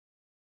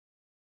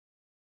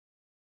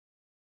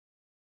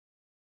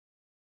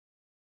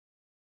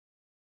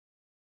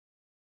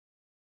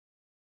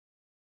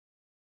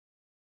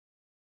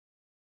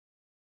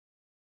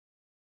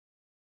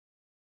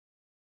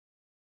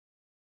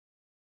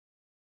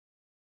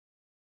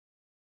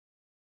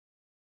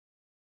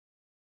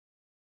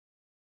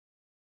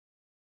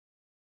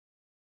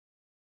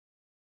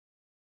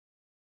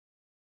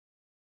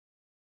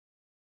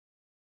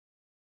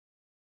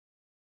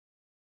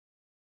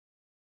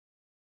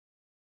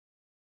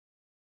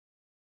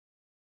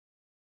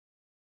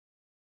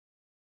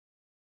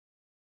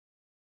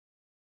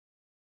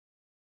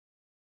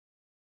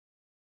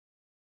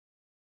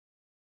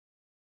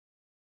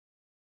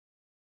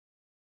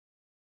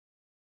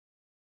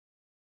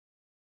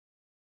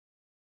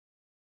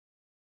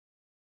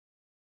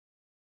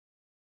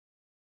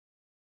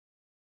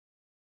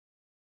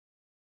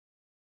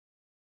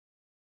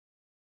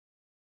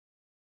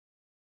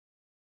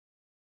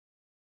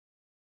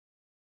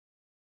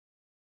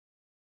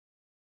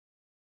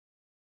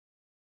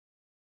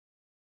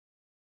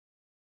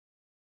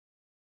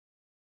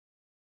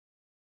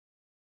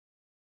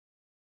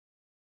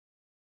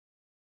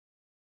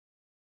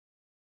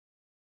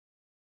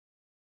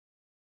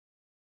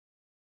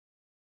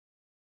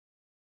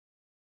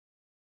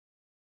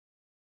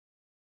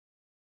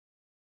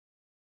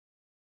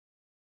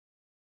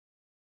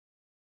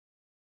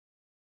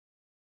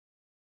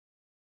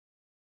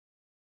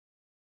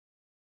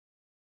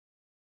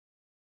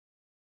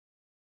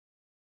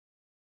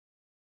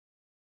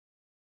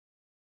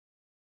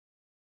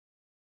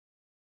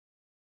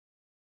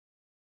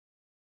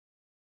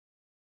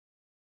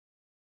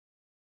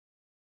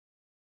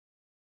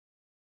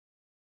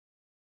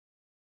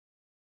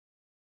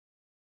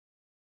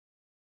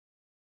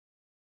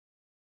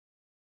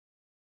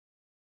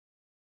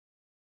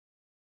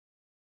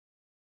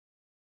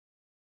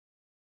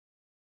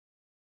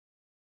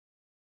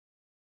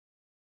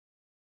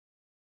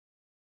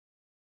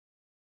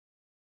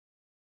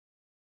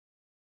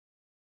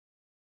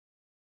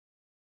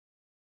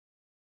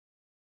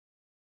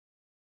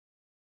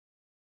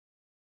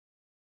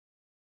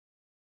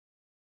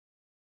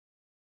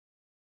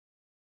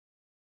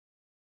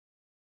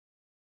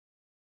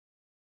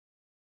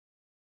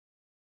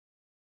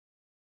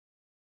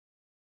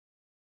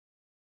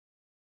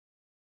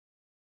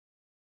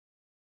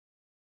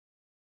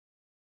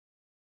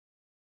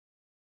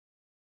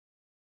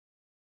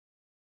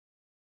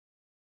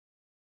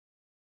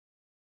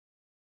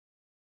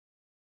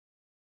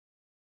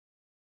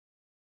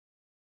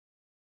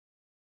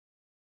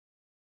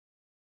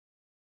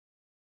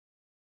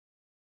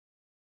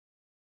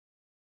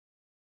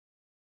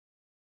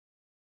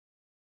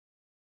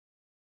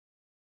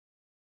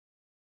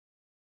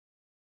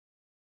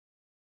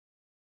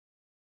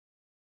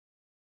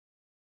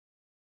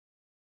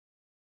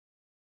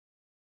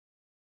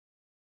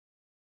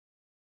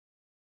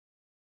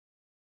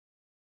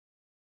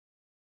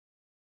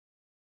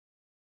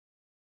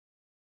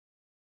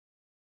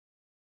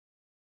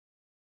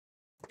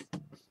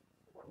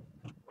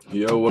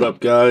Yo, what up,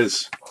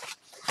 guys?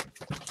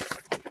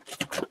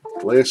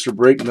 Blaster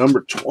break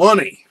number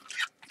 20.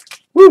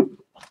 Woo!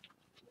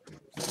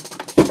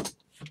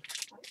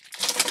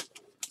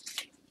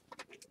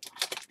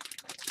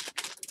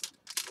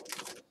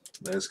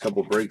 Last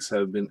couple breaks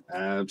have been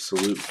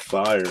absolute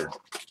fire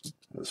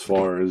as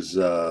far as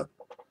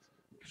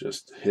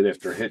just hit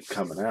after hit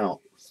coming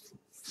out.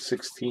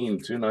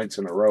 16, 2 nights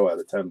in a row out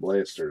of 10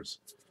 blasters.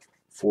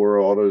 4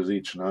 autos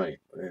each night.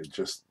 It's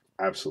just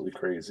absolutely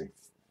crazy.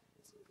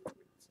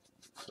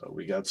 So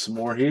we got some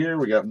more here.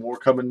 We got more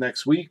coming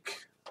next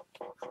week.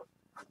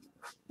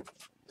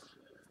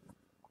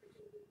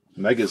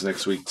 Megas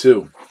next week,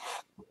 too.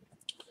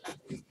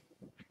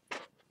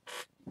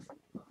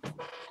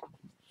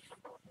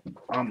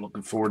 I'm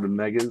looking forward to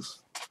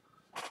Megas.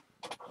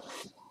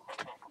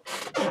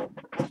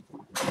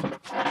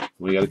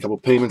 We got a couple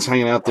payments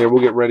hanging out there.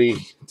 We'll get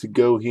ready to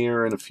go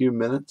here in a few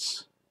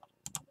minutes.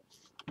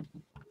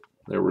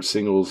 There were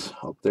singles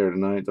up there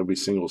tonight. There'll be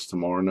singles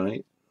tomorrow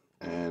night.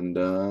 And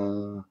I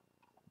don't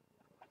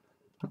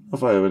know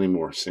if I have any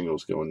more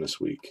singles going this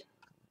week.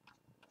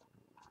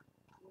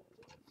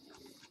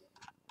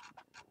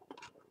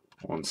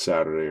 On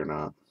Saturday or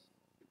not.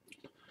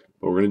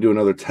 But we're going to do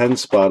another 10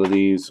 spot of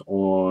these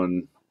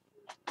on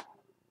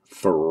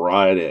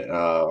Friday.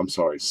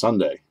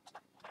 Sunday.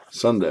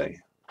 Sunday.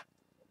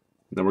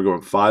 And then we're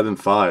going 5 and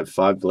 5.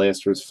 5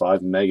 blasters,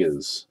 5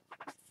 megas.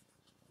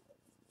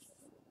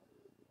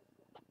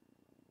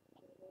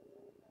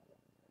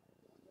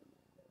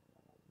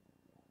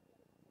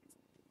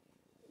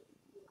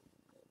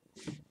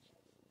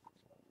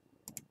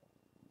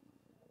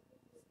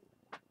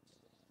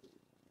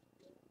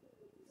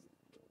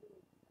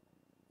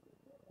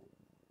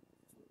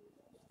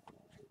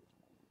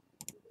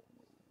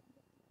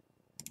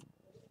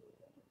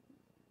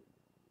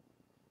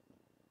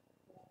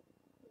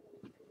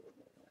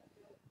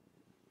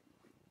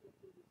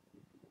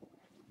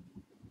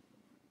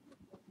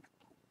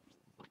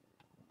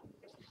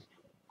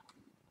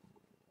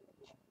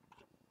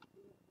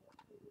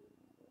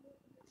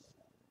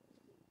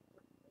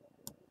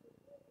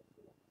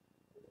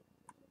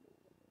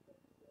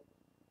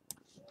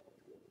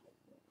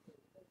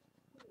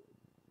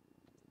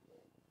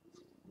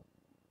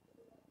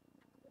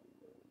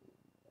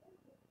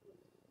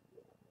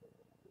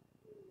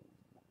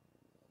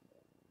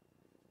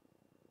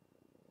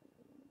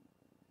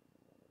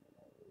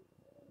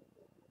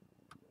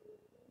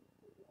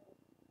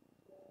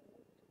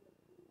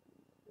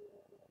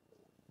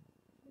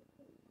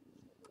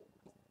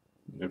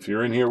 If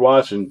you're in here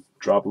watching,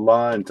 drop a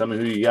line. Tell me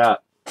who you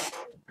got.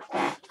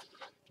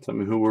 Tell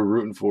me who we're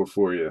rooting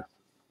for you.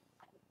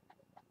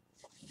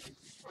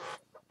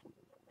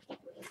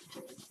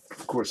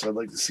 Of course, I'd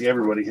like to see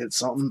everybody hit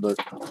something, but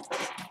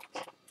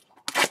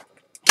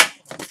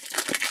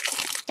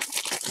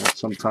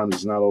sometimes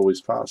it's not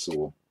always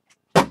possible.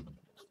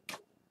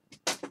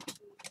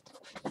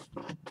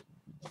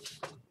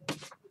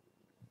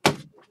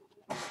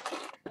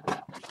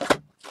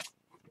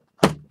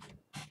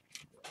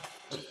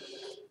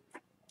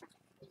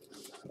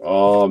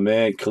 Oh,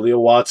 man,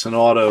 Khalil Watson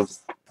auto.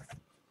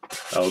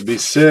 That would be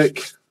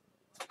sick.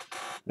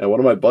 Now, one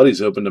of my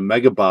buddies opened a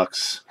mega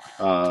box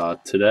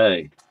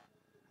today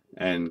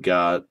and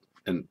got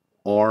an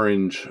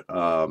orange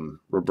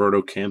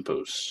Roberto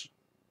Campos.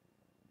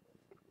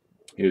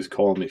 He was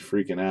calling me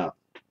freaking out.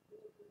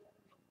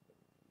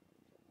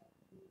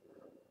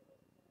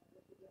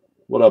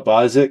 What up,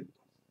 Isaac?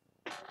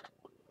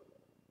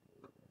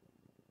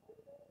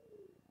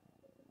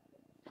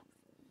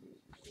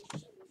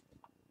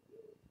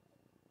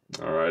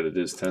 All right, it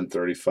is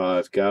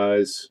 10:35,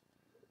 guys.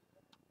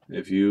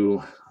 If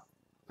you,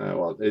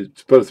 well,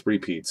 it's both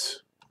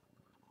repeats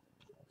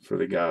for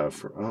the guy.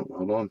 Oh,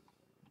 hold on,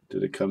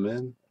 did it come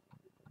in?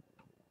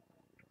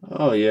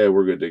 Oh yeah,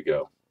 we're good to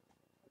go.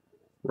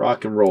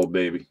 Rock and roll,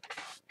 baby.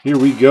 Here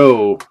we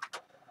go.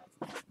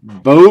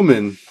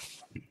 Bowman,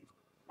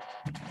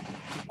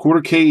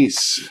 quarter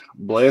case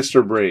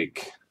blaster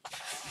break.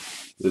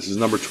 This is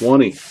number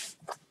 20.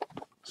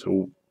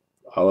 So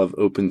I'll have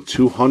opened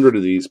 200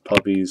 of these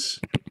puppies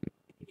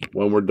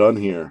when we're done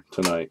here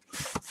tonight.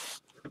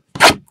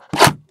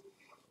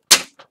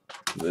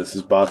 This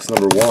is box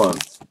number 1.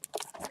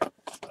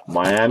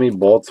 Miami,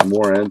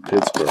 Baltimore, and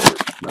Pittsburgh.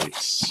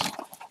 Nice.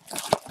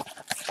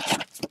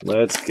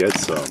 Let's get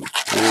some.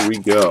 Here we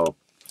go.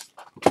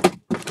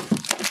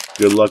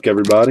 Good luck,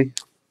 everybody.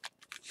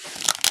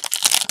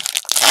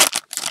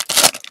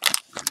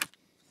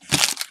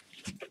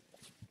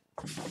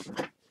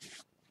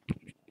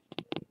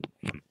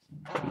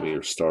 We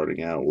are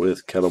starting out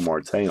with Kettle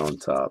Marte on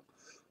top.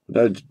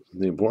 The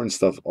important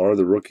stuff are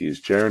the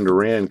rookies. Jaron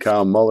Duran,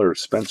 Kyle Muller,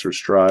 Spencer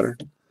Strider,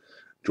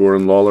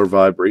 Jordan Lawler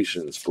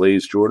Vibrations,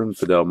 Blaze Jordan,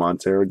 Fidel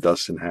Montero,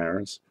 Dustin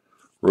Harris,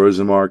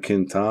 Rosamar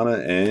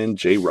Quintana, and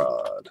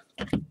J-Rod.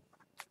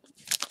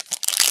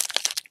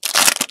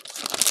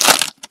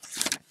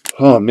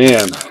 Oh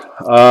man.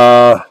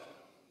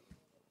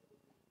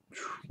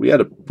 We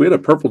had a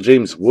purple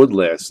James Wood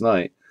last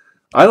night.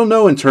 I don't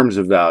know in terms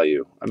of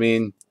value. I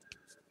mean,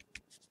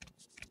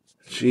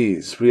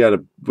 Jeez, we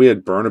had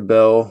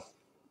Bernabell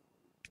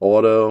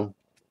auto.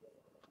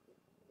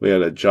 We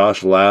had a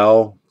Josh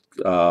Lau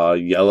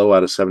yellow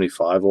out of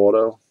 75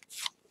 auto.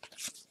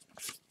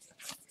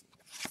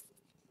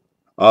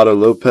 Otto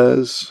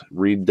Lopez,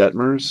 Reed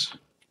Detmers,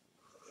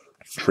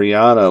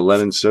 Triana,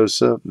 Lennon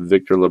Sosa,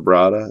 Victor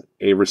Labrada,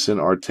 Averson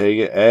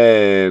Arteaga,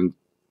 and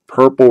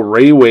Purple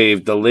Ray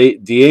Wave,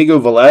 Diego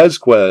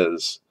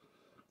Velazquez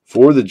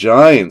for the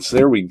Giants.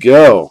 There we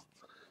go.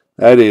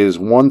 That is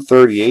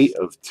 138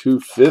 of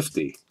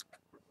 250.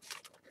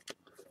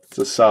 It's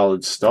a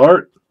solid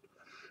start.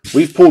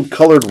 We've pulled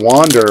Colored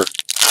Wander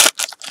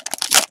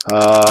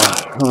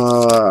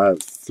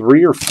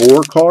 3 or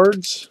 4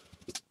 cards.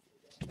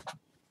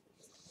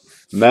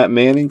 Matt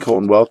Manning,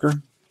 Colton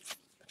Welker.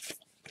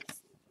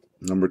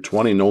 Number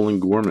 20,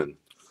 Nolan Gorman.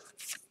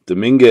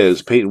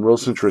 Dominguez, Peyton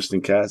Wilson, Tristan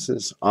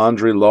Cassis,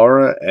 Andre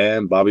Lara,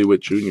 and Bobby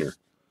Witt Jr.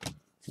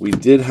 We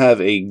did have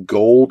a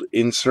gold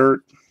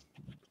insert,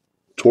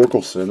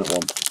 Torkelson in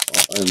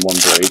one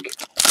break.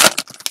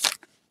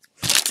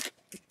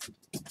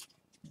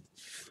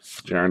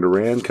 Jaron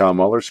Duran, Kyle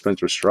Muller,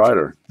 Spencer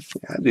Strider.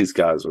 We had these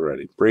guys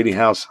already. Brady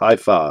House,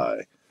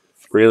 Hi-Fi.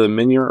 Braylon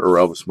Minier, or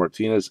Elvis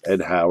Martinez,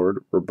 Ed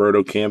Howard,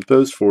 Roberto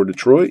Campos for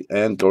Detroit,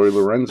 and Dory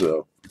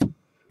Lorenzo.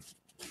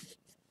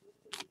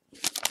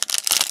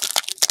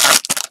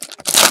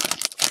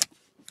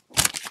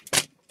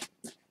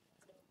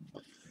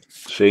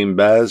 Shane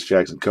Baz,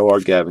 Jackson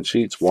Cohart, Gavin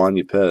Sheets, Juan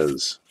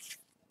Yepez.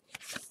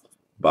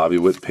 Bobby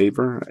Witt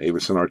Paper,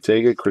 Averson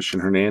Arteaga, Christian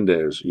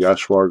Hernandez,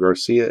 Yashwar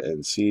Garcia,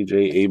 and C.J.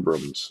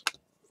 Abrams.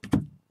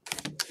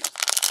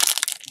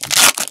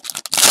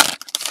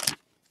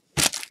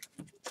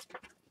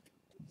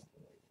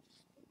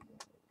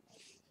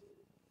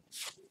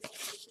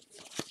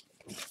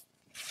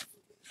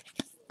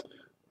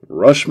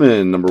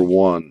 Rushman, number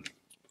 1.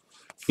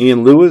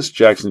 Ian Lewis,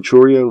 Jackson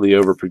Churio,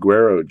 Leover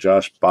Peguero,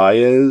 Josh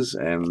Baez,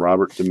 and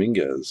Robert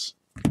Dominguez.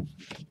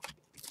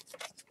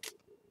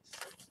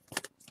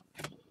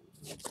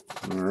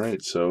 All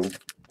right, so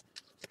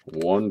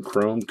 1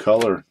 chrome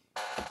color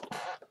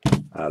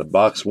out of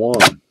box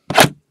 1.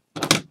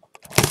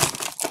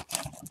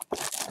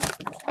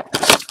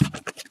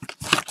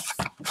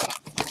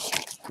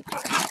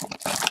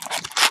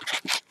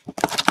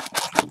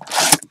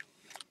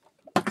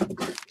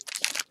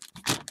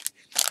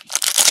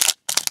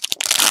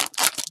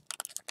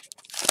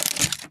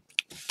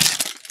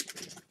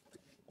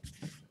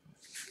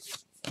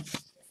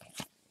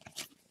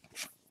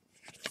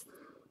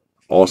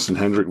 Austin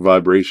Hendrick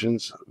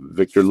Vibrations,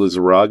 Victor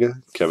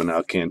Lizarraga, Kevin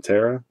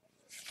Alcantara,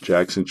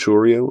 Jackson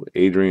Churio,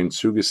 Adrian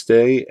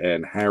Sugiste,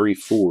 and Harry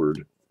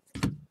Ford.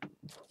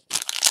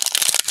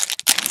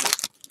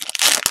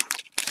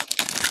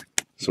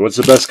 So what's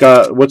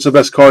the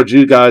best card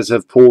you guys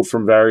have pulled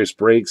from various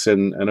breaks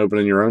and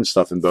opening your own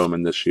stuff in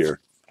Bowman this year?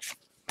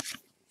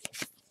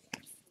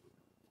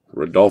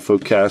 Rodolfo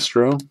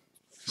Castro,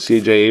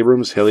 C.J.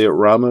 Abrams, Heliot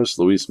Ramos,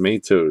 Luis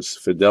Matos,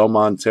 Fidel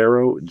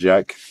Montero,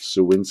 Jack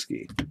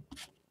Sawinski.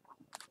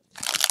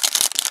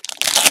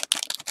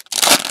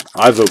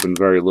 I've opened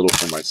very little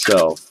for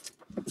myself.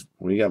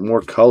 We got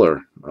more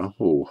color.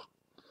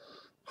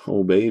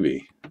 Oh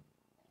baby.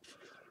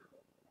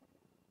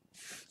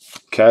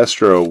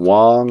 Castro,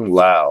 Wong,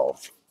 Lau.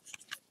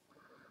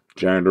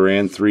 Jaron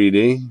Duran,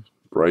 3D.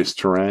 Bryce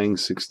Terang,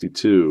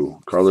 62.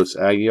 Carlos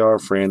Aguiar,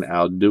 Fran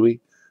Aldui.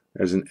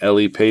 There's an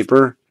Ellie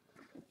Paper.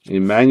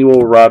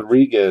 Emmanuel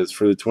Rodriguez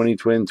for the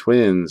 2020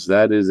 Twins.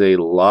 That is a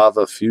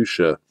Lava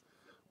Fuchsia.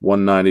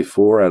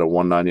 194 out of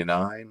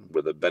 199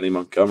 with a Benny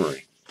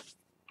Montgomery.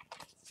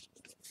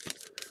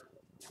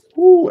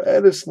 Ooh,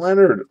 Edis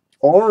Leonard,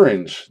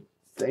 orange.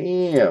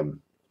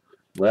 Damn.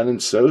 Lennon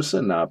Sosa,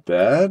 not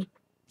bad.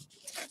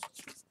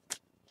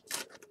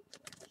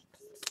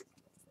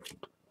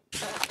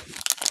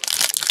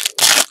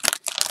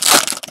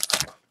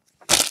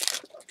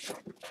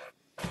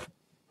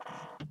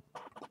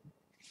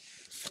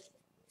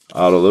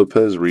 Otto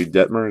Lopez, Reed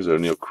Detmers,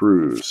 O'Neal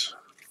Cruz.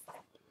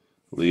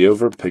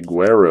 Leover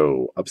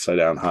Peguero, Upside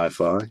Down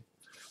Hi-Fi.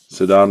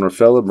 Cedon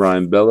Rafaela,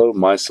 Brian Bello,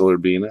 Mysel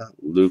Urbina,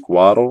 Luke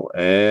Waddle,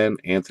 and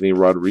Anthony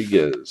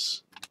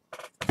Rodriguez.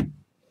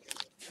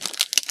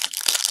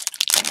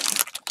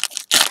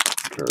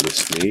 Curtis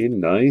Snead,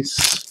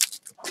 nice.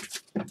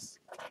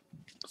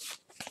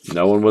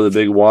 No one with a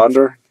big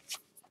wander.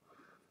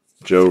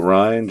 Joe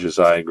Ryan,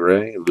 Josiah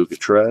Gray, Luca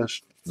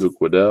Tresh, Luke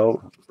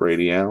Waddell,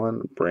 Brady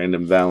Allen,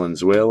 Brandon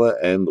Valenzuela,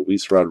 and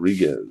Luis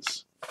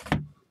Rodriguez.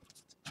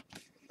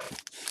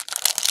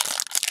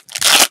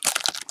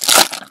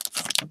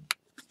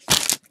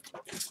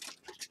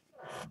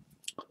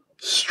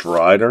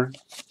 Strider,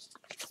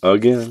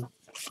 again.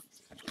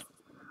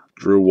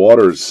 Drew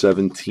Waters,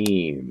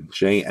 17.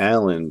 Jay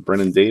Allen,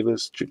 Brennan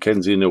Davis,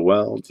 Jackenzie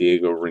Noel,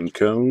 Diego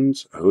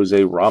Rincones,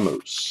 Jose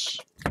Ramos.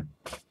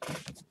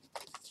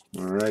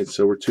 All right,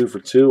 so we're 2 for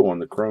 2 on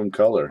the chrome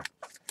color.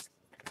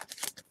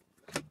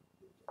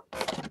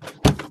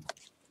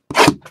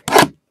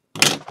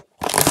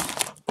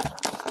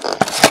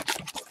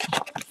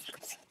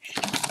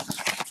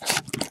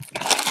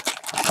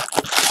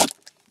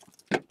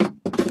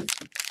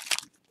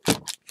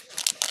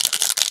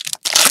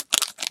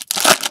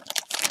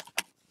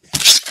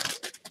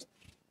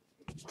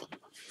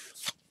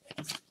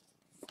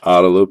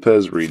 Otto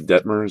Lopez, Reed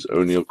Detmers,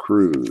 O'Neal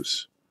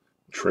Cruz.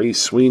 Trey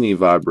Sweeney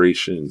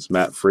vibrations,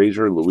 Matt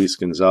Frazier, Luis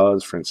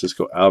Gonzalez,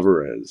 Francisco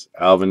Alvarez,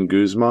 Alvin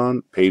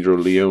Guzman, Pedro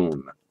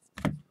Leon.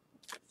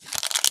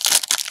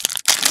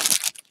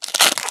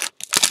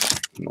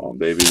 Come on,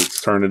 baby,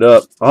 let's turn it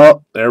up.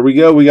 Oh, there we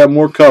go. We got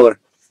more color.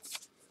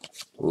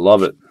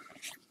 Love it.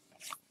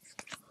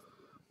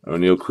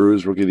 O'Neal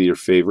Cruz, Rookie of the Year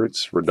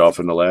favorites.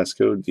 Rodolfo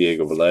Nolasco,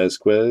 Diego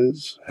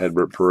Velazquez,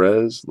 Hedbert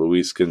Perez,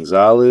 Luis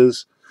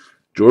Gonzalez,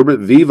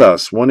 Jorbit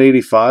Vivas,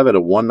 185 out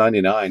of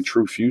 199,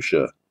 True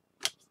Fuchsia.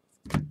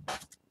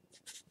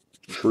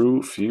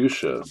 True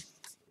Fuchsia.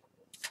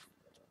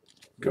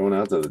 Going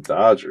out to the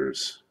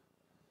Dodgers.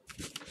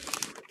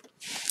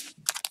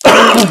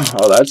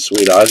 Oh, that's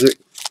sweet, Isaac.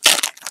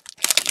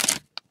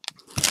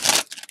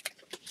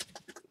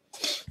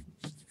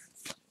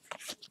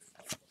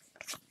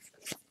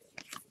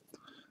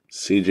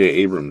 C.J.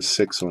 Abrams,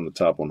 6 on the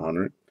top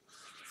 100.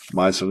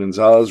 Maiso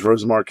Gonzalez,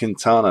 Rosemar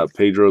Quintana,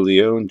 Pedro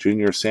Leon,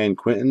 Junior San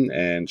Quintin,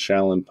 and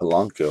Shalin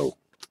Polanco.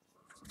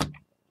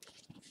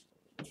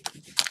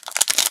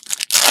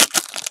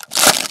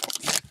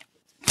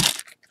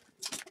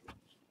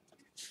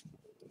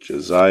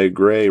 Josiah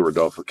Gray,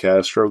 Rodolfo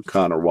Castro,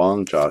 Connor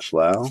Wong, Josh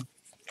Lau.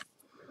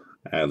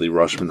 Adley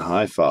Rushman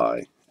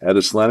Hi-Fi.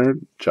 Edis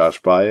Leonard,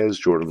 Josh Baez,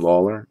 Jordan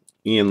Lawler,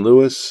 Ian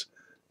Lewis,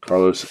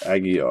 Carlos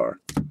Aguilar.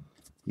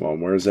 Come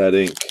on, where's that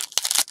ink?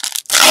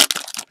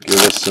 Give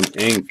us some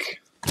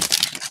ink.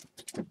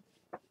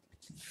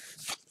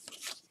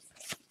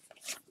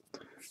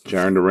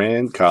 Jaron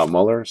Duran, Kyle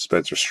Muller,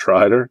 Spencer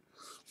Strider,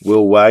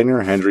 Will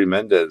Wagner, Hendry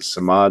Mendez,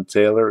 Samad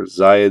Taylor,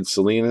 Zayed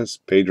Salinas,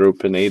 Pedro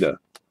Pineda.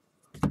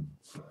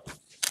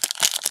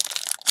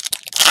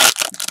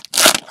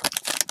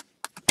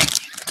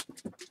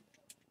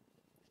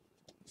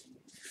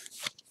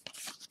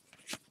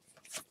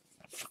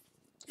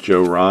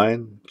 Joe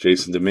Ryan,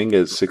 Jason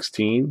Dominguez,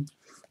 16.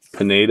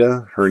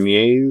 Pineda,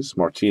 Hernandez,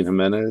 Martin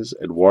Jimenez,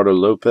 Eduardo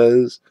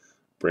Lopez,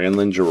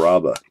 Brandon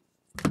Jaraba.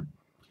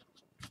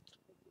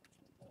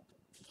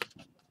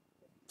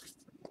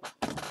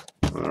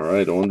 All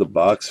right, on to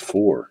box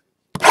 4.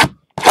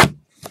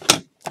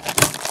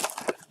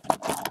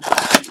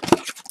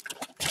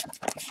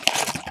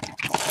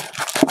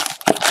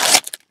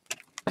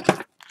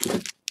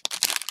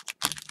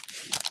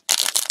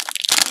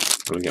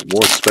 We get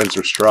more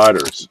Spencer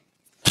Striders.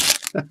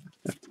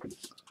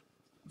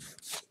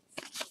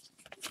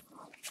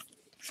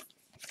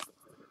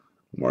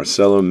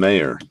 Marcelo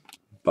Mayer,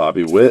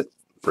 Bobby Witt,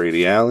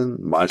 Brady Allen,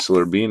 Michael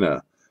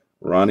Urbina,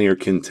 Ronnie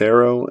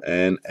Quintero,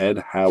 and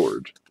Ed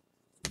Howard.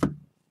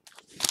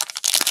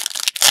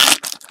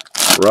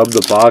 Rub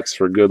the box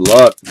for good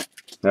luck.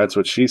 That's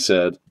what she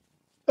said.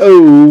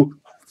 Oh!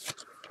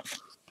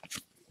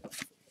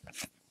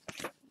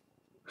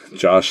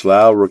 Josh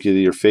Lau, Rookie of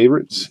the Year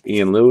favorites.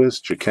 Ian Lewis,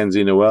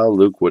 Jackenzie Noel,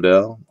 Luke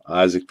Waddell,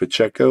 Isaac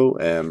Pacheco,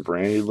 and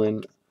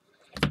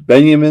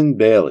Benjamin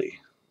Bailey.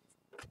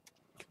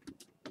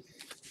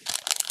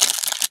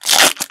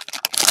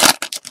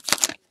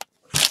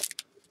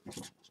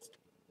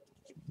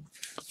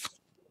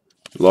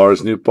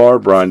 Lars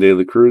Nootbaar, Brian De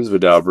La Cruz,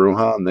 Vidal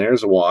Brujan.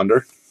 There's a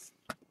Wander.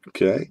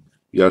 Okay.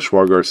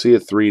 Yoshua Garcia,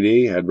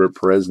 3D. Hedbert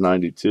Perez,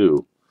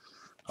 92.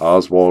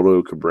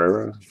 Oswaldo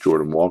Cabrera,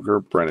 Jordan Walker,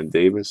 Brennan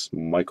Davis,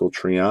 Michael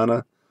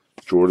Triana,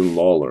 Jordan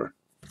Lawler.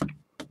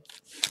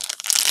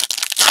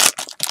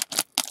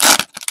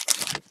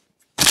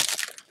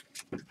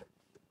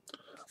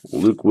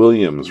 Luke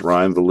Williams,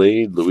 Ryan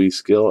Valade,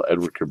 Luis Gill,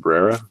 Edward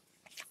Cabrera.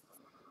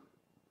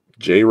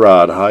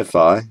 J-Rod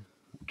Hi-Fi,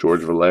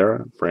 George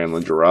Valera,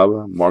 Brandon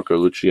Jaraba, Marco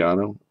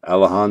Luciano,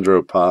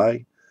 Alejandro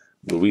Pai,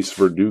 Luis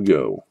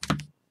Verdugo.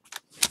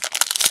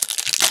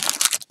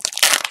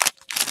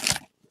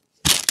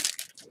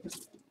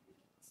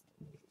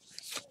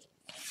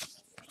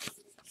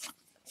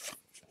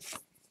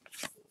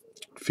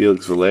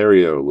 Felix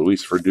Valerio,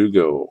 Luis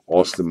Verdugo,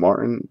 Austin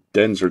Martin,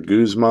 Denzer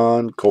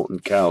Guzman, Colton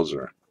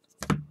Cowser.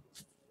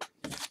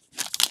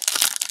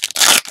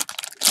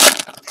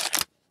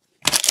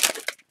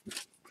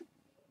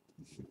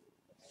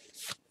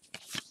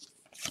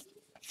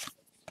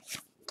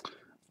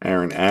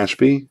 Aaron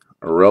Ashby,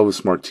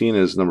 Aurelvis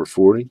Martinez, number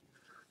 40.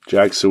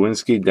 Jack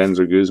Sawinski,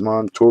 Denzer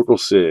Guzman,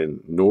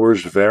 Torkelson,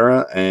 Norge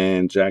Vera,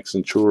 and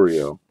Jackson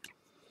Churio.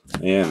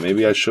 Man,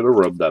 maybe I should have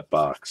rubbed that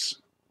box.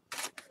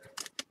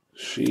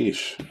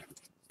 Sheesh.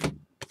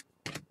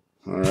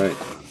 All right.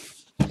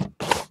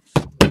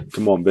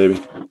 Come on,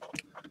 baby.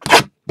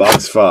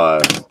 Box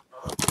 5.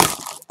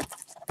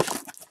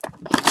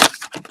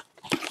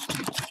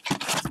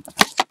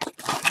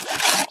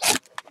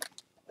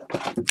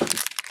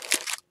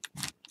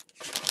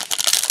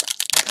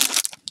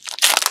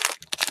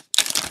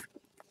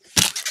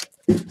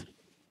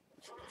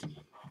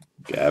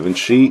 Gavin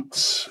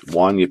Sheets,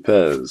 Juan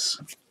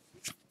Yepez,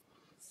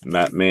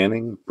 Matt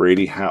Manning,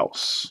 Brady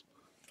House,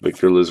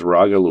 Victor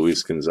Lizarraga,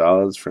 Luis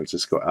Gonzalez,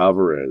 Francisco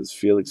Alvarez,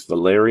 Felix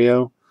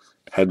Valerio,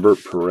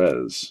 Hedbert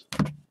Perez.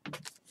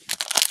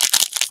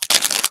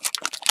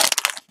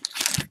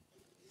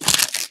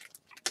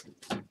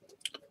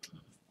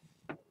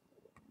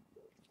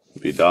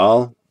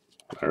 Vidal.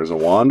 There's a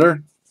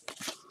Wander.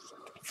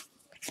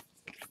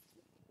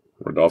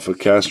 Rodolfo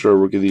Castro,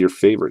 Rookie of the Year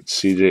favorites.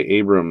 C.J.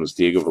 Abrams,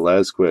 Diego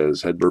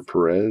Velazquez, Hedbert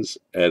Perez,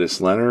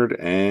 Edis Leonard,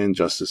 and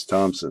Justice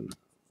Thompson.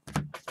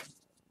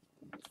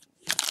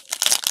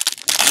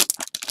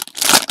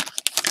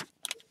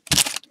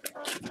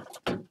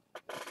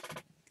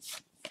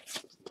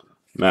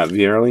 Matt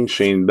Vierling,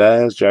 Shane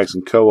Baz,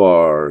 Jackson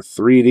Coar,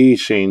 3D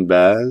Shane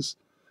Baz,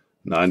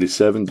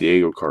 97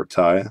 Diego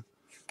Cartaya,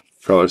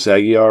 Carlos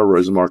Aguiar,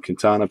 Rosamar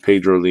Quintana,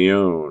 Pedro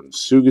Leon,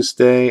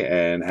 Sugaste,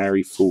 and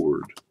Harry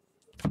Ford.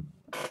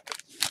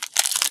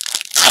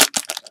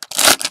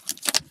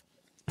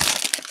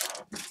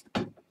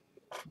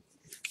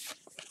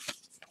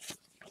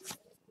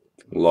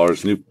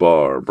 Lars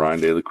Nootbaar, Brian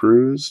De La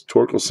Cruz,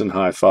 Torkelson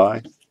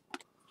Hi-Fi,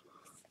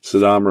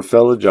 Saddam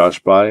Rafella,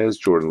 Josh Baez,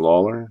 Jordan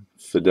Lawler,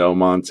 Fidel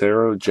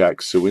Montero, Jack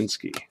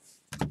Sawinski.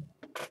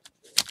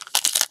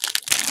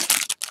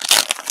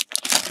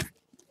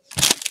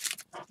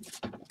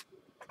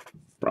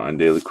 Brian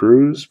De La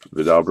Cruz,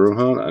 Vidal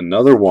Brujan,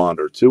 another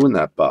Wander, 2 in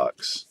that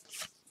box.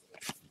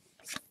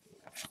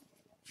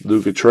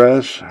 Luca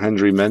Tresh,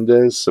 Hendry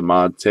Mendez,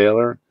 Samad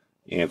Taylor,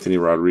 Anthony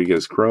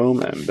Rodriguez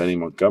Chrome, and Benny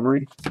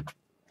Montgomery.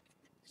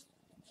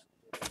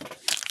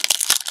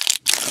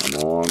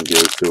 Come on, give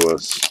it to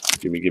us.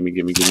 Gimme, gimme,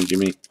 gimme, gimme,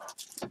 gimme.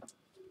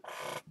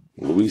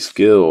 Luis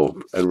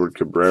Gill, Edward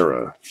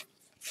Cabrera,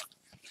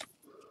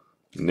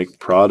 Nick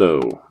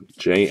Prado,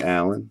 Jay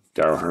Allen,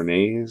 Darryl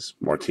Hernandez,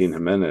 Martin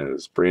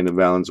Jimenez, Brandon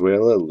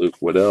Valenzuela, Luke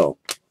Waddell,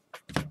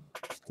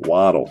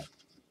 Waddle.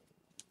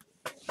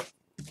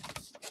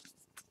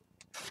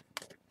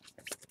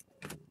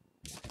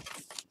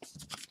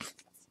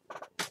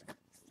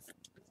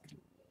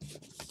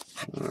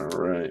 All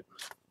right.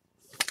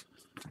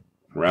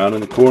 Round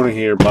in the corner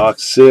here,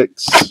 box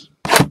 6.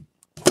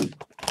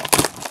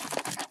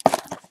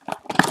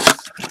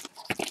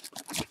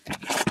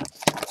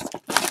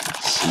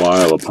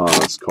 Smile upon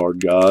us,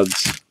 card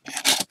gods.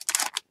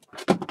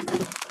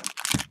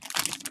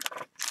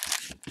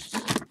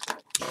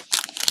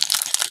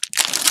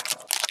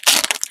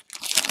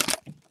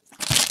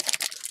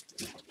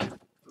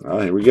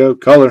 Oh, here we go.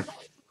 Color.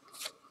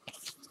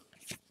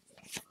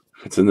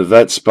 It's in the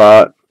vet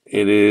spot.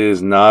 It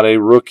is not a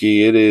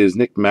rookie. It is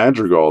Nick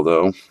Madrigal,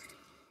 though.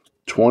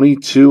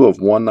 22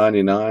 of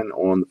 199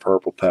 on the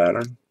purple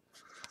pattern.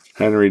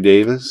 Henry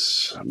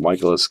Davis,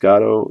 Michael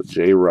Escato,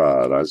 J.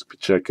 Rod, Isaac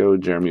Pacheco,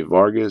 Jeremy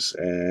Vargas,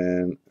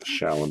 and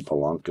Shalin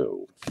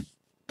Polanco.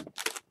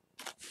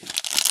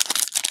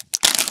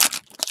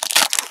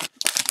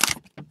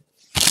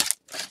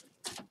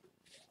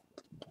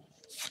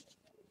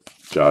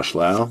 Josh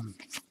Lau,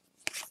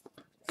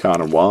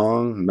 Connor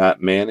Wong,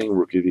 Matt Manning,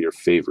 Rookie of the Year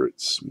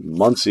favorites.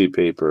 Muncie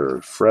Paper,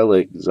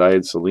 Frelick,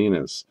 Zayed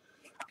Salinas,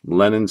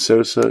 Lennon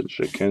Sosa,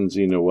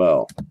 Jackenzie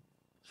Noel.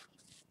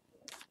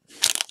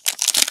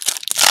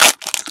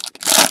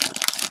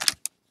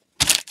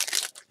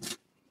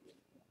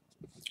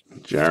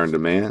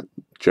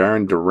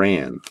 Jaron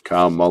Duran,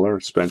 Kyle Muller,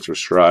 Spencer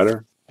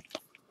Strider,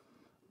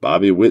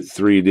 Bobby Witt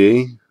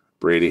 3D,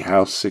 Brady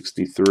House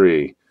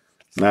 63,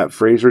 Matt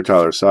Frazier,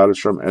 Tyler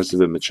Soderstrom,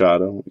 Esteban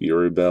Machado,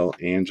 Uribel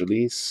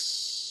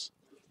Angelis,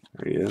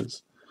 there he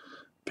is,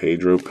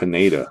 Pedro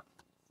Pineda.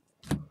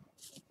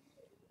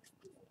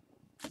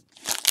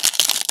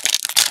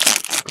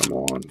 Come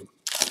on.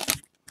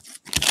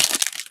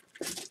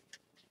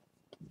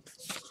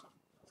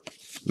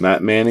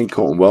 Matt Manning,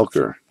 Colton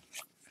Welker,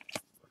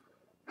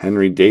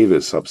 Henry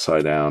Davis,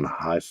 upside down,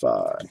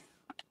 hi-fi.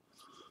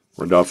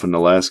 Rodolfo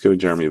Nolasco,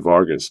 Jeremy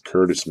Vargas,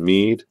 Curtis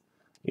Mead,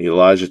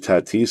 Elijah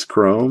Tatis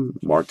Chrome,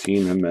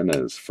 Martin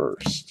Jimenez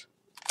first.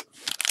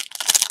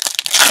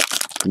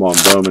 Come on,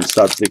 Bowman,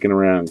 stop sticking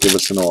around. Give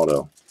us an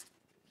auto.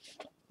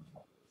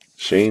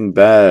 Shane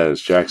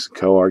Baz, Jackson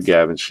Coar,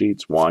 Gavin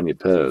Sheets, Juan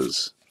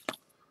Yepez.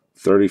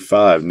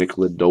 35, Nick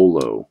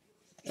Lodolo,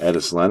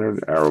 Edis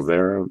Leonard,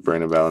 Arovera,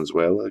 Brandon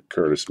Valenzuela,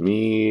 Curtis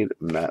Mead,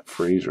 Matt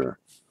Frazier.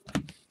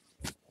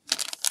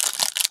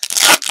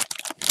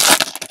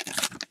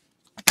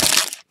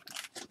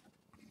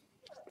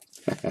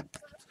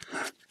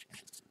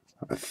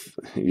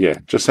 Yeah,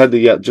 just had to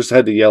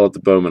yell at the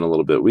Bowman a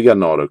little bit. We got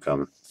an auto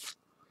coming.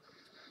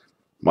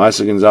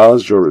 Maisa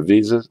Gonzalez,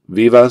 Jorge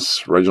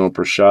Vivas, Reginald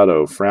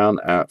Prachado, Fran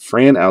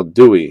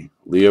Aldui,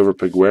 Liover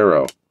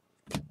Peguero.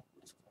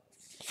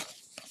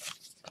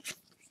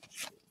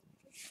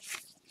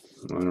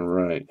 All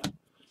right.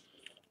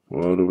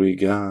 What do we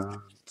got?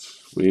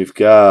 We've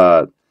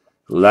got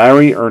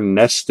Larry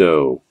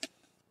Ernesto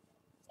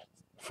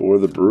for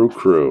the Brew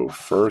Crew.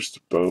 First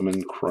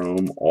Bowman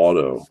Chrome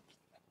Auto.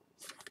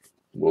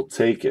 We'll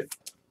take it.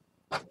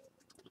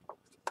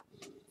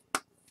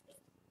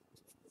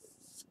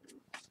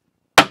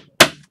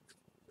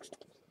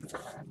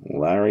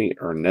 Larry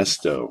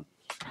Ernesto.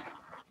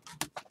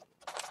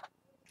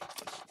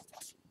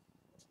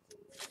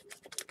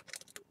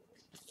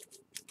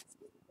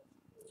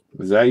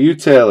 Is that you,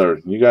 Taylor?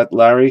 You got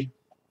Larry?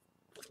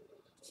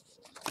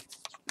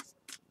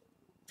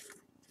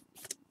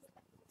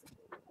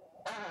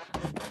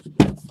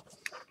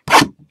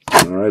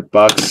 All right,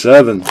 box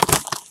 7.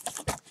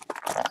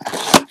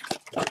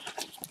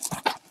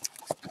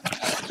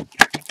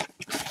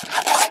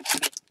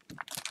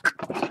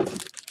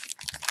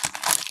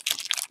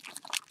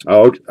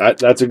 Oh,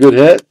 that's a good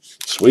hit.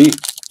 Sweet.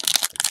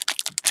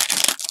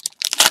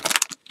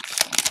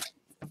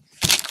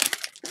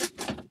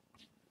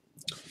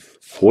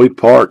 Hoy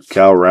Park,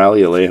 Cal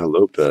Raleigh, Alejo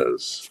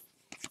Lopez.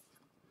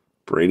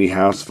 Brady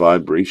House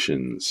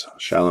Vibrations.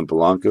 Shalyn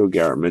Polanco,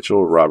 Garrett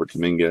Mitchell, Robert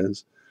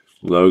Dominguez,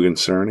 Logan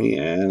Cerny,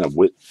 and a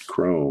Whit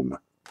Chrome.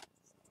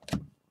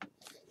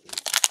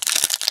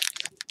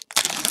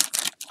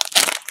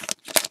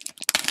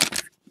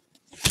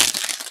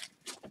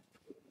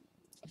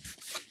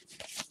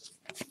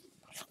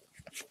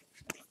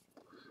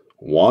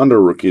 Wanda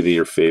Rookie of the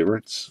Year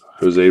favorites.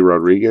 Jose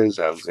Rodriguez,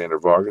 Alexander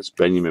Vargas,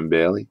 Benjamin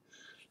Bailey,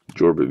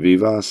 Jorbit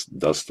Vivas,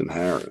 Dustin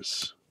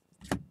Harris.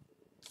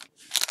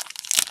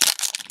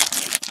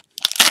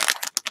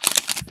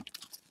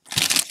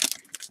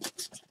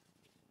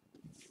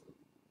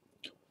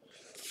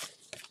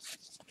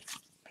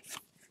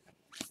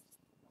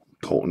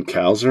 Colton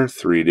Cowser,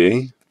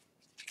 3D.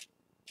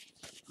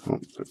 Oh,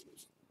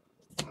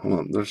 hold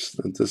on, this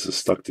is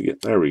stuck together.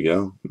 There we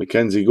go.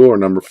 Mackenzie Gore,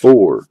 number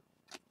 4.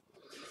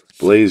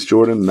 Blaze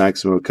Jordan,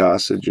 Maximo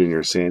Casa,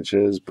 Junior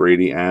Sanchez,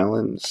 Brady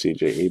Allen,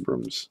 C.J.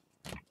 Abrams.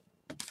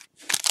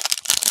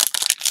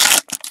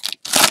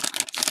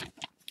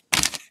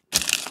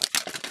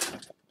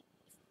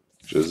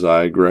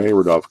 Josiah Gray,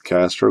 Rodolfo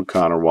Castro,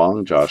 Connor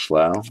Wong, Josh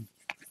Lau,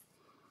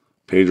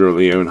 Pedro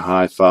Leon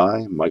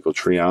Hi-Fi, Michael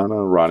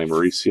Triana, Ronnie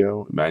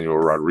Mauricio, Emmanuel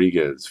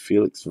Rodriguez,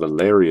 Felix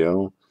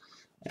Valerio,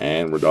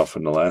 and Rodolfo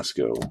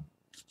Nolasco.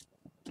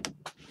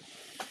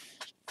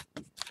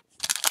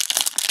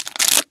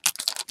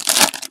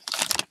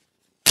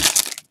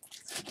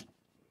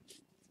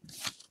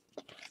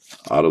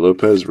 Otto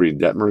Lopez, Reed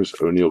Detmers,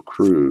 O'Neal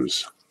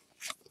Cruz.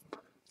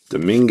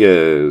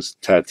 Dominguez,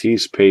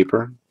 Tatis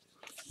Paper,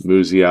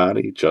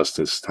 Muzziotti,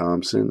 Justice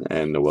Thompson,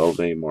 and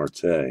Noelve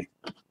Marte.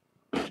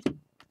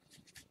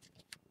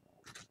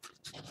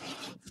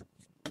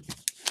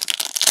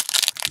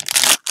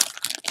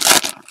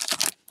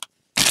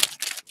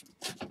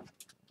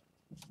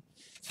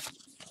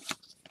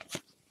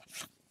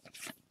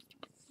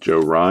 Joe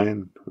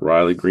Ryan,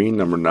 Riley Green,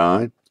 number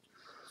 9,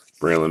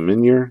 Braylon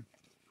Minier,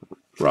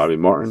 Robbie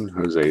Martin,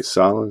 Jose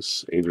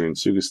Salas, Adrian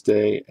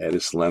Sugaste,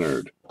 Edis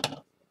Leonard.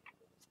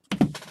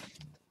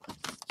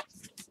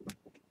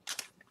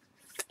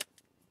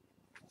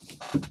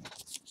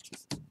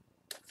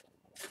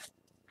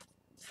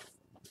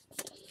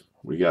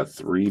 We got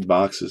 3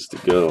 boxes to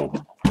go.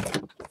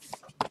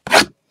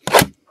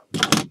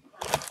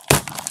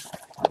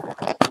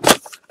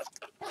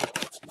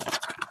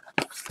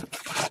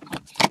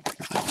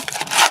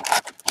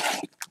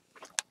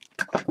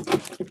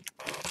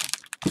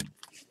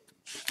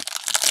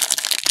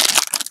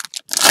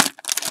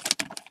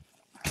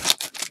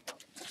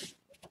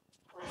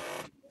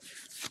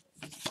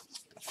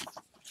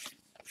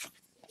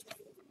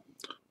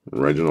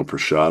 Reginald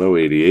Prashado,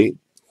 88.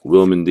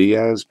 Wilman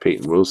Diaz,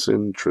 Peyton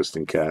Wilson,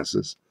 Tristan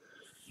Casas,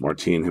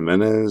 Martin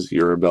Jimenez,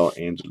 Urabel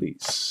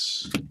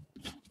Angelis.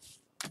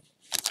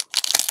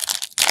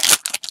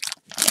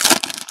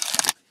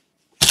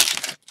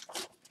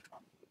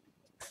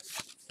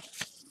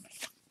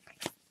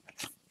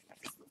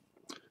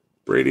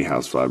 Brady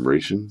House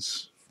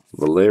Vibrations.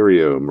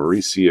 Valerio,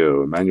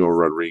 Mauricio, Emmanuel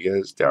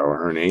Rodriguez, Darryl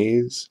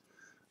Hernandez,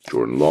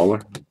 Jordan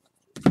Lawler.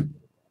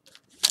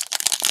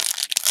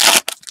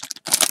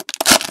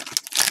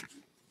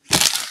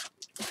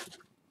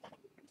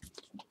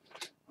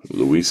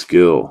 Luis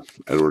Gill,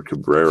 Edward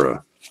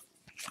Cabrera.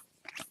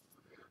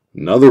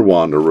 Another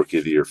Wanda Rookie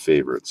of the Year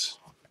favorites.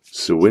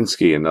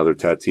 Sawinski, another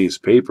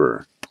Tatis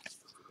Paper.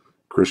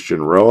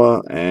 Christian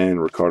Roa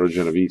and Ricardo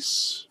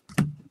Genovese.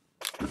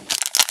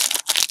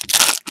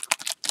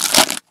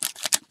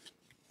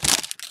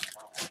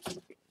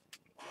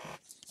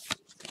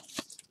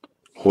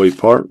 Hoy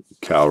Park,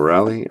 Cal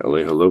Raleigh,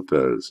 Alejo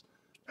Lopez,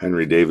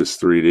 Henry Davis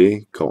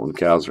 3D, Colton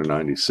Cowser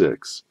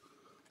 96.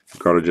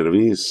 Ricardo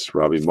Genovese,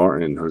 Robbie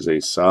Martin, Jose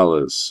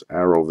Salas,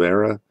 Arrow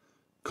Vera,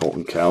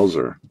 Colton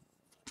Cowser.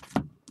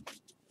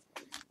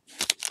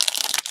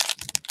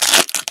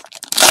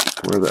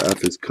 Where the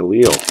F is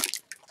Khalil?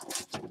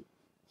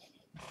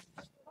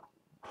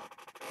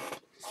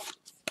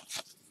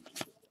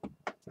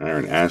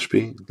 Aaron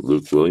Ashby,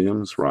 Luke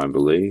Williams, Ryan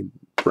Belade,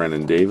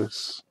 Brennan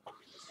Davis,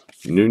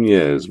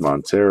 Nunez,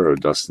 Montero,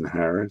 Dustin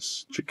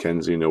Harris,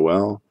 Jackenzie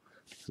Noel,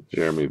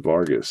 Jeremy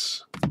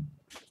Vargas.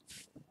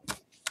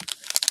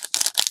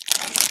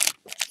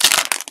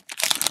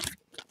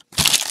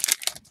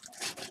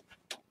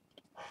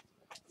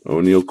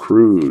 O'Neal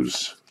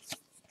Cruz,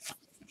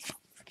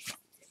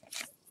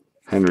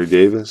 Henry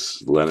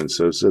Davis, Lennon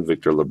Sosa,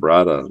 Victor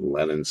Labrada,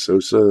 Lennon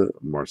Sosa,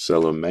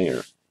 Marcelo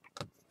Mayer.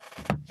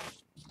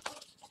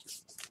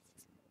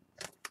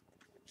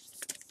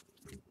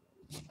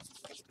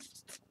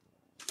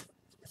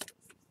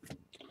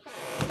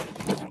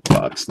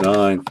 Box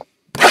 9.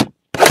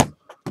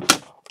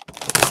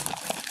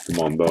 Come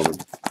on, Bowman.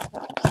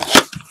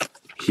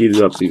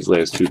 Heated up these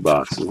last 2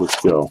 boxes. Let's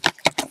go.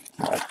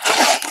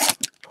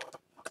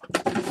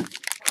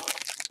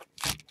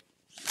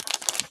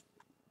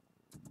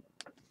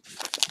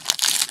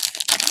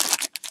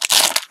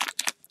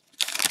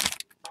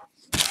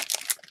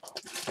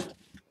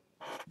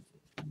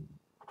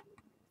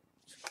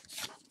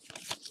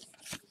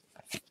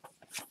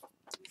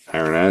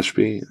 Aaron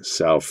Ashby,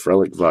 Sal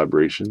Frelick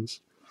Vibrations,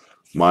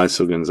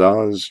 Maisel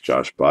Gonzalez,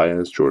 Josh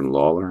Baez, Jordan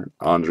Lawler,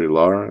 Andre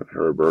Lara,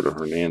 Roberto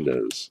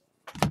Hernandez.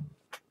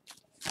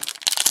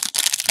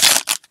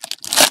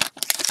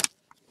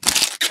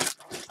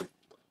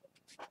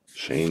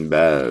 Shane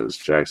Baz,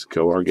 Jackson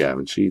Coar,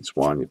 Gavin Sheets,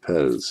 Juan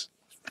Yepez.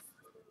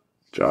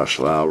 Josh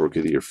Lau, Rookie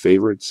of the Year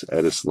favorites,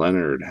 Edis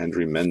Leonard,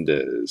 Henry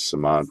Mendez,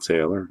 Samad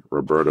Taylor,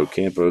 Roberto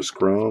Campos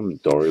Chrome,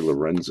 Dory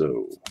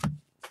Lorenzo.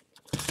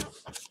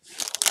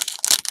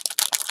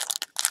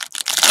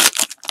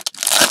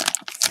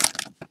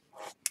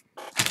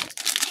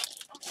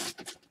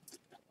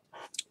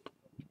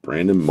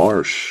 Brandon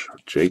Marsh,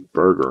 Jake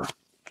Berger.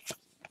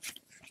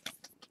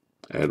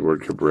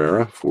 Edward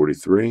Cabrera,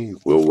 43.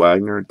 Will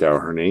Wagner, Dow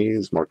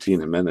Hernandez,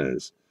 Martin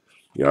Jimenez,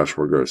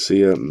 Yashua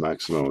Garcia,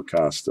 Maximo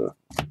Acosta.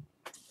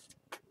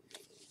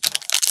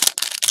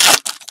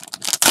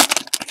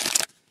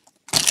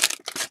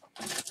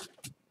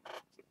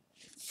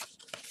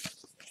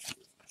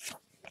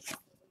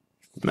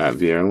 Matt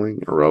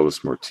Vierling,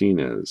 Arelis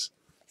Martinez,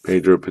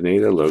 Pedro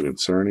Pineda, Logan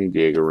Cerny,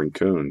 Diego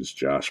Rincones,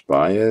 Josh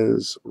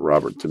Baez,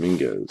 Robert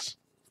Dominguez.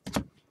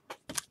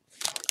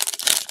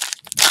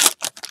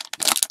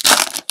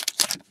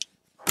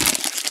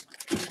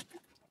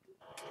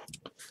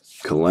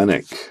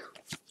 Kalenic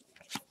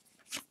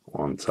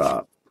on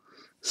top.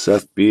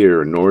 Seth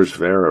Beer, Norge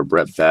Vera,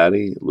 Brett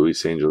Batty,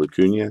 Luis Angel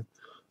Acuna,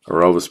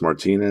 Arelis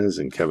Martinez,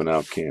 and Kevin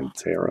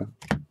Alcantara.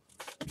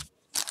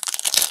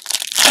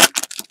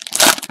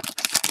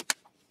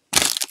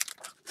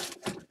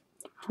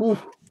 Whew.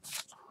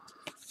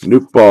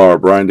 Nuke Bar,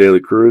 Brian De La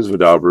Cruz,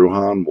 Vidal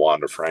Brujan,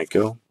 Wander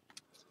Franco,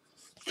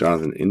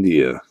 Jonathan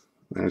India.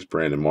 There's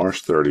Brandon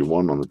Marsh,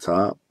 31 on the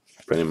top.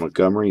 Benny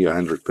Montgomery,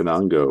 Yohendrick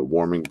Pinango,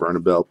 Warming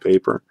Bernabel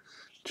Paper,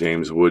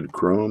 James Wood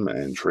Chrome,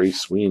 and Trey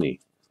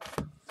Sweeney.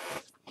 At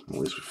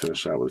least we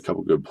finished out with a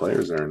couple good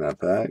players there in that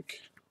pack.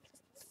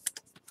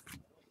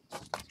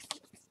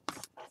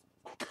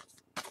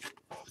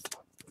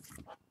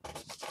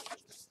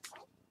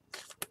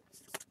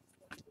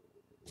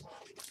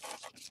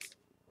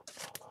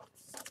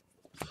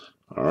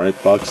 All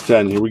right, box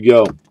 10, here we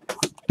go.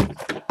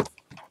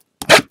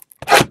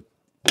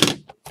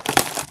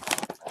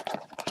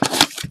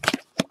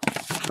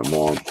 Come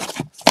on.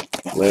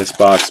 Last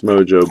box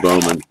mojo,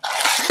 Bowman.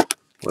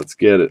 Let's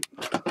get it.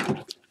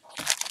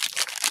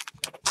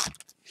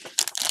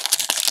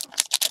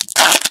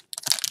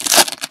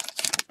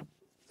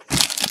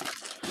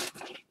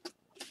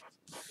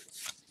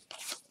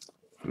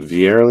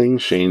 Vierling,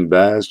 Shane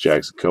Baz,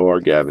 Jackson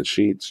Coar, Gavin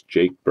Sheets,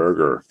 Jake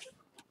Berger.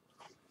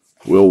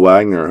 Will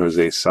Wagner,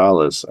 Jose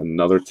Salas,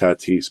 another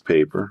Tatis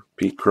paper,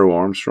 Pete Crow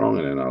Armstrong,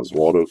 and then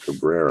Oswaldo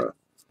Cabrera.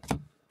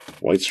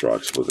 White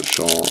Sox with a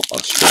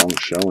strong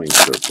showing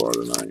so far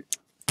tonight.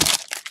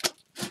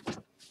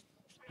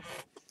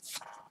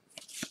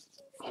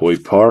 Hoy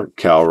Park,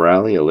 Cal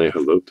Raleigh,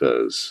 Alejo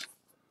Lopez.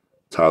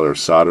 Tyler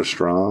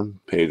Soderstrom,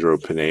 Pedro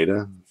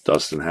Pineda,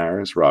 Dustin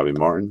Harris, Robbie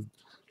Martin,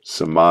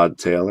 Samad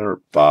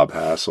Taylor, Bob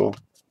Hassel.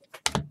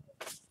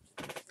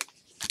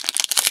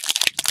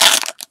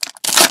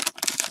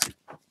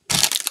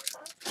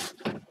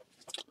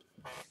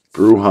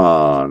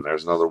 Brujan,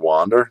 there's another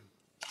Wander.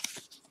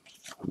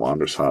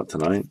 Wander's hot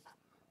tonight.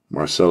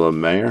 Marcelo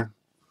Mayer,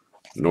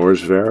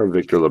 Norge Vera,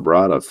 Victor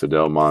Labrada,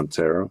 Fidel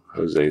Montero,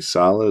 Jose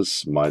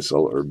Salas,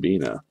 Maisel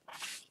Urbina.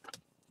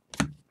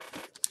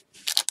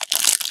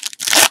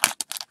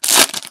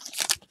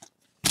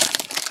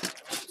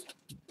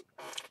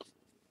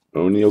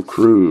 O'Neill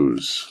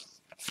Cruz,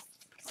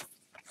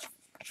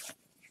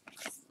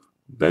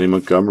 Benny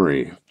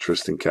Montgomery,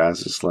 Tristan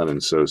Casas,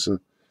 Lennon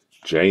Sosa,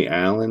 Jay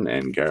Allen,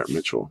 and Garrett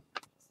Mitchell.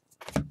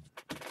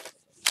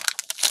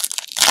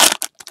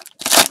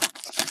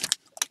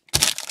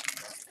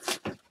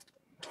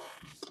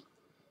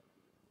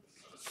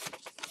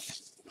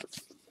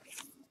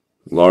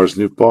 Lars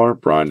Nootbaar,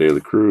 Brian De La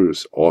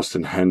Cruz,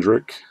 Austin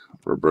Hendrick,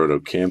 Roberto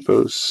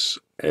Campos,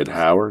 Ed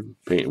Howard,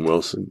 Peyton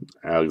Wilson,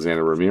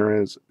 Alexander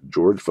Ramirez,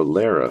 George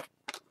Valera.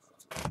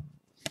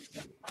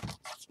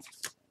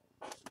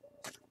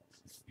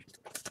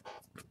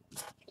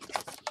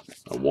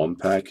 A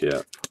 1-pack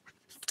yet.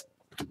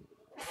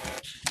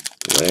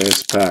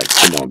 Last pack.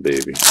 Come on,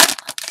 baby.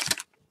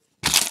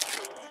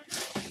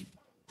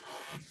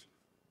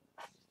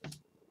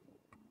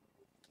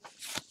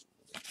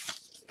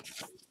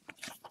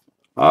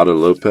 Otto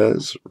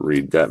Lopez,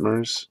 Reed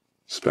Detmers,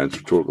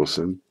 Spencer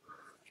Torkelson,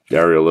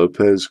 Dario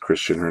Lopez,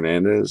 Christian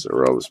Hernandez,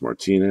 Arelis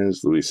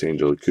Martinez, Luis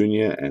Angel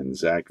Acuna, and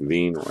Zach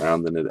Veen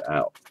rounding it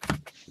out.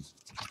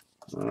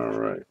 All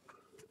right.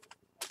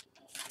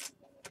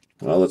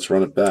 Well, let's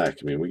run it back.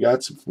 I mean, we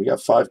got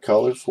 5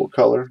 color, 4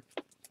 color,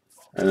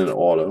 and an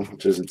auto,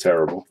 which isn't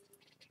terrible.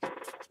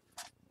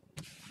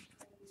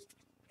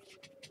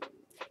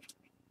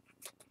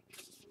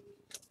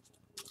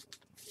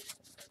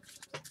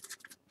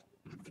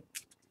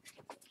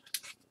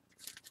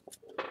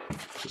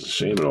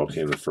 Shame it all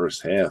came the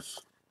first half.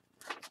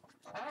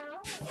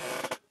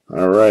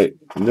 All right.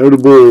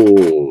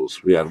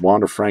 Notables. We had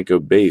Wander Franco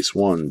base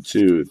 1,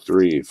 2,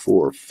 3,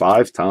 4,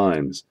 5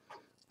 times.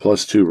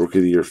 +2 Rookie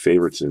of the Year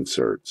favorites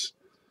inserts.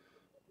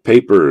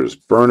 Papers.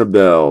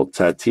 Bernabel.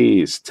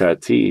 Tatis.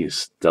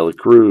 Dela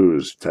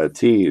Cruz.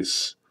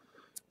 Tatis.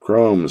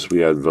 Chromes. We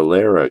had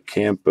Valera.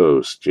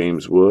 Campos.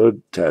 James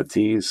Wood.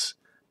 Tatis.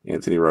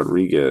 Anthony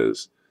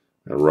Rodriguez.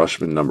 A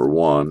Rushman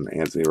 #1.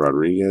 Anthony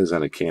Rodriguez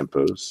and a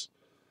Campos.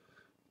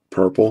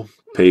 Purple.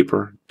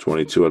 Paper.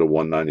 22 out of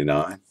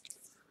 199.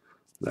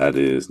 That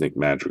is Nick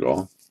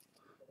Madrigal.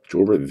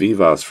 Jorbert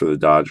Vivas for the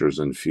Dodgers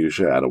in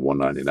Fuchsia out of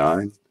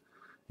 199.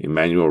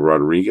 Emmanuel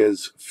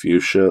Rodriguez,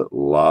 Fuchsia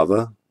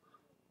Lava,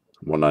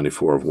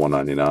 194 of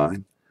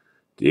 199.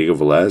 Diego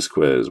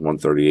Velazquez,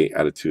 138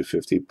 out of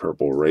 250,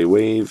 Purple Ray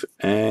Wave.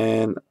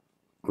 And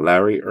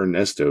Larry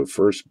Ernesto,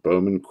 first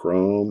Bowman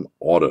Chrome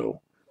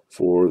Auto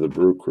for the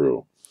Brew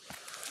Crew.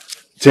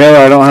 Taylor,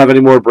 I don't have any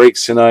more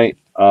breaks tonight.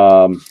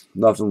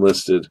 Nothing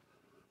listed.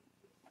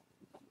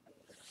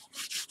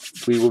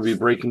 We will be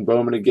breaking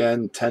Bowman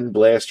again, 10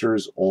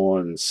 blasters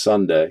on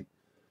Sunday.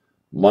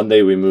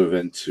 Monday we move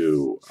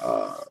into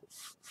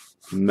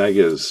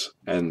megas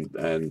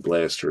and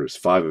blasters,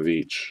 5 of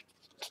each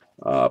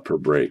per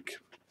break.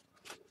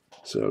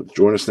 So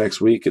join us next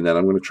week, and then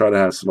I'm going to try to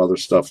have some other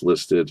stuff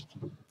listed,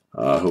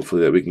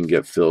 hopefully that we can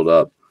get filled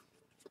up,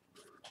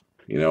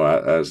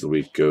 as the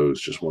week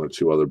goes, just 1 or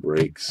 2 other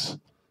breaks,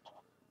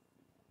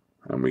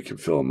 and we can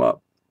fill them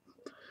up.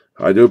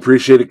 I do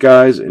appreciate it,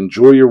 guys.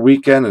 Enjoy your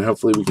weekend, and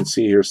hopefully we can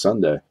see you here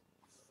Sunday.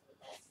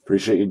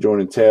 Appreciate you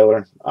joining,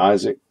 Taylor.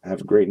 Isaac,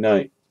 have a great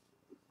night.